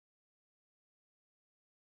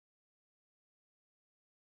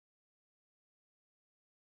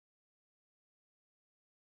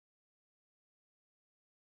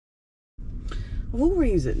Of all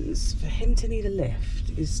reasons for him to need a lift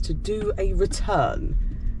is to do a return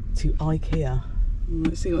to Ikea.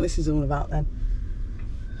 Let's see what this is all about then.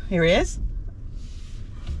 Here he is.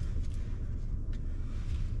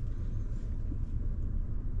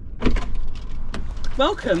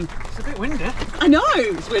 Welcome. It's a bit windy. I know,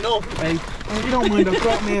 it's windy, haven't we? If you don't mind, I've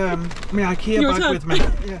got my Ikea bag with me.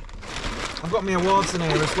 Yeah. I've got my awards in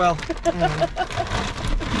here as well.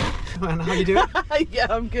 And how you doing? Yeah,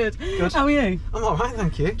 I'm good. Good. How are you? I'm all right,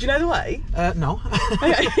 thank you. Do you know the way? No.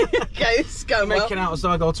 Okay, okay, it's going well. Making out as though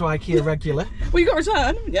I go to Ikea regularly. Well, you got a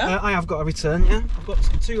return, yeah? I have got a return, yeah. I've got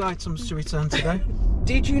 2 items to return today.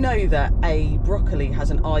 Did you know that a broccoli has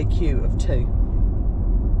an IQ of 2?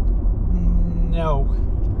 No.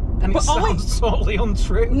 And it sounds totally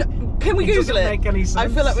untrue. No, can we Google it? Doesn't make any sense. I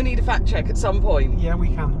feel like we need a fact check at some point. Yeah, we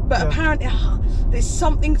can. But apparently there's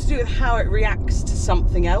something to do with how it reacts to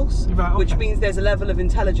something else, right, okay. Which means there's a level of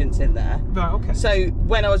intelligence in there. Right, okay. So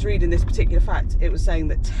when I was reading this particular fact, it was saying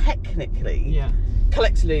that technically,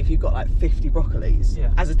 collectively, if you've got like 50 broccolis,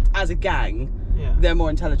 as a gang, they're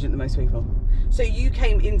more intelligent than most people. So you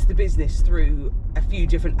came into the business through a few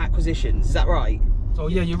different acquisitions, is that right? So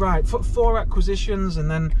yeah, you're right. 4 acquisitions,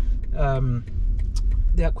 and then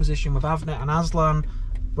the acquisition with Avnet and Aslan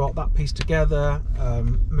brought that piece together,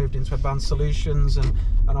 moved into Advanced Solutions, and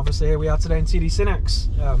obviously here we are today in TD Synex.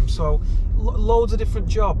 So loads of different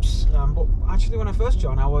jobs, but actually when I first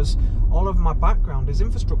joined, all of my background is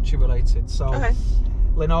infrastructure related. So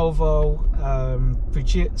Lenovo,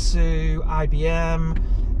 Fujitsu, IBM,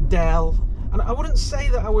 Dell, and I wouldn't say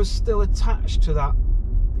that I was still attached to that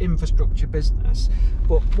infrastructure business,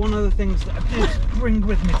 but one of the things that I did bring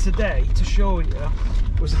with me today to show you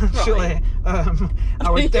was actually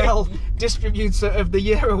our Dell Distributor of the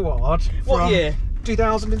Year award. What year?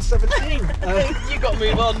 2017. You got to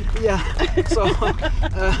move on. Yeah. So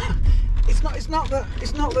it's not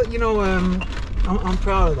that you know. I'm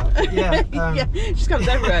proud of that. But yeah. It just comes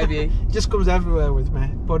everywhere with you. Just comes everywhere with me.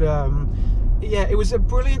 But yeah, it was a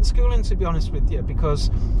brilliant schooling, to be honest with you,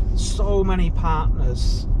 because so many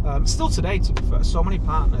partners, still today to be fair, so many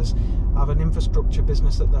partners have an infrastructure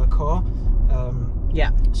business at their core.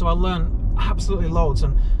 So I learned absolutely loads,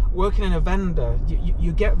 and working in a vendor,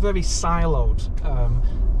 you get very siloed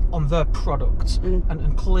on their product,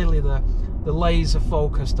 and clearly the laser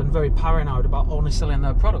focused and very paranoid about only selling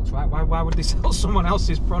their products, right? Why would they sell someone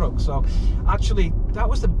else's product? So actually that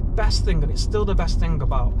was the best thing, and it's still the best thing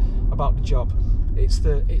about the job. It's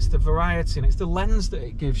the variety, and it's the lens that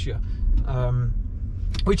it gives you,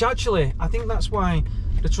 which actually I think that's why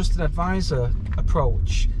the trusted advisor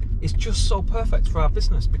approach is just so perfect for our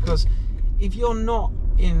business, because if you're not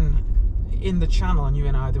in the channel and you're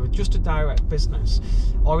in either just a direct business,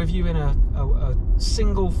 or if you're in a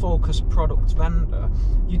single focused product vendor,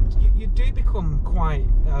 you do become quite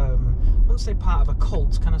I wouldn't say part of a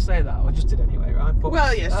cult, can I say that? I just did anyway, right? But,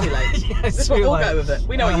 well, yeah, it's too late. Yeah, it's too we'll late. Go with it.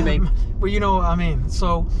 We know what you mean. Well, you know what I mean.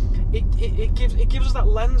 So it gives us that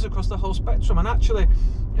lens across the whole spectrum, and actually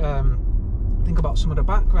think about some of the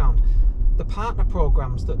background. The partner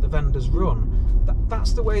programs that the vendors run,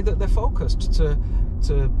 that's the way that they're focused, to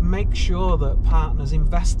make sure that partners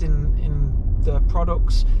invest in their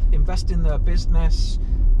products, invest in their business,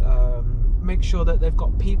 make sure that they've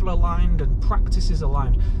got people aligned and practices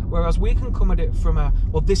aligned. Whereas we can come at it from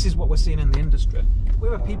well, this is what we're seeing in the industry.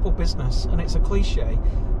 We're a people business, and it's a cliche,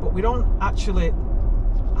 but we don't actually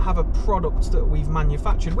have a product that we've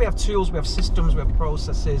manufactured. We have tools, we have systems, we have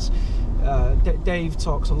processes. Dave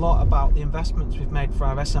talks a lot about the investments we've made for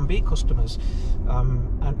our SMB customers,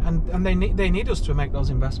 and they need us to make those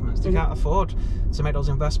investments. They can't afford to make those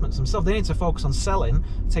investments themselves. They need to focus on selling,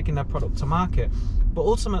 taking their product to market. But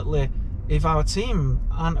ultimately, if our team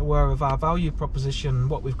aren't aware of our value proposition,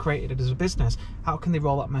 what we've created as a business, how can they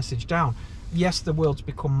roll that message down? Yes, the world's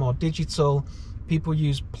become more digital. People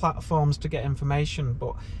use platforms to get information,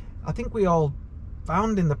 but I think we all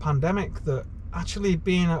found in the pandemic that actually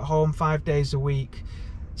being at home 5 days a week,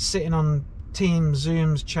 sitting on Teams,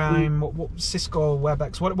 Zooms, Chime, Cisco,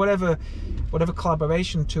 WebEx, whatever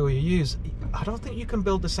collaboration tool you use, I don't think you can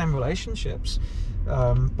build the same relationships.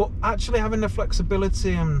 But actually having the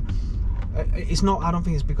flexibility, and it's not, I don't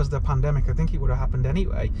think it's because of the pandemic, I think it would have happened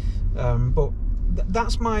anyway. But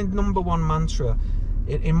that's my #1 mantra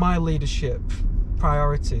in my leadership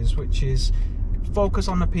priorities, which is focus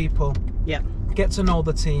on the people, get to know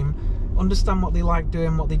the team, understand what they like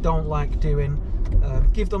doing, what they don't like doing,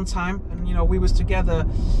 give them time. And you know, we was together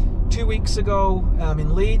 2 weeks ago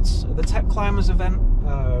in Leeds at the Tech Climbers event,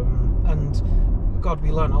 and God,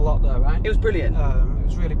 we learned a lot there, right? It was brilliant. It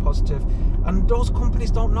was really positive, and those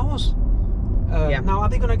companies don't know us, Now, are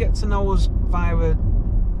they going to get to know us via a,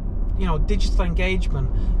 you know, digital engagement?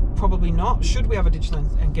 Probably not. Should we have a digital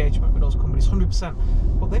engagement with those companies?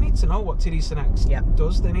 100%. But they need to know what TD Synnex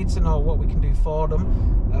does. They need to know what we can do for them,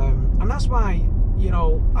 and that's why, you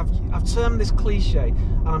know, I've termed this cliche,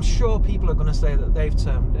 and I'm sure people are going to say that they've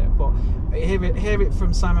termed it, but hear it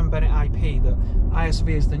from Simon Bennett IP that ISV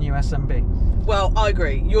is the new SMB. Well, I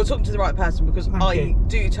agree. You're talking to the right person, because I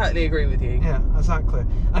do totally agree with you. Yeah, exactly.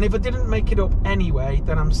 And if I didn't make it up anyway,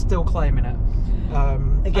 then I'm still claiming it.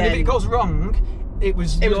 Again, and if it goes wrong, it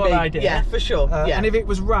was your idea. Yeah, for sure. And if it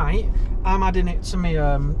was right, I'm adding it to me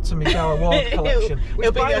Bell Award collection.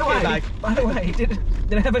 Which, by the way, did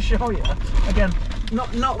I ever show you? Again,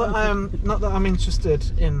 not that I'm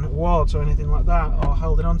interested in awards or anything like that, or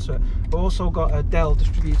holding on to it. I've also got a Dell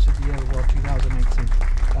Distributor of the Year Award 2018.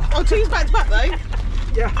 Oh, 2 years back to back though.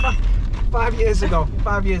 Yeah, 5 years ago.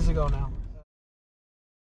 5 years ago now.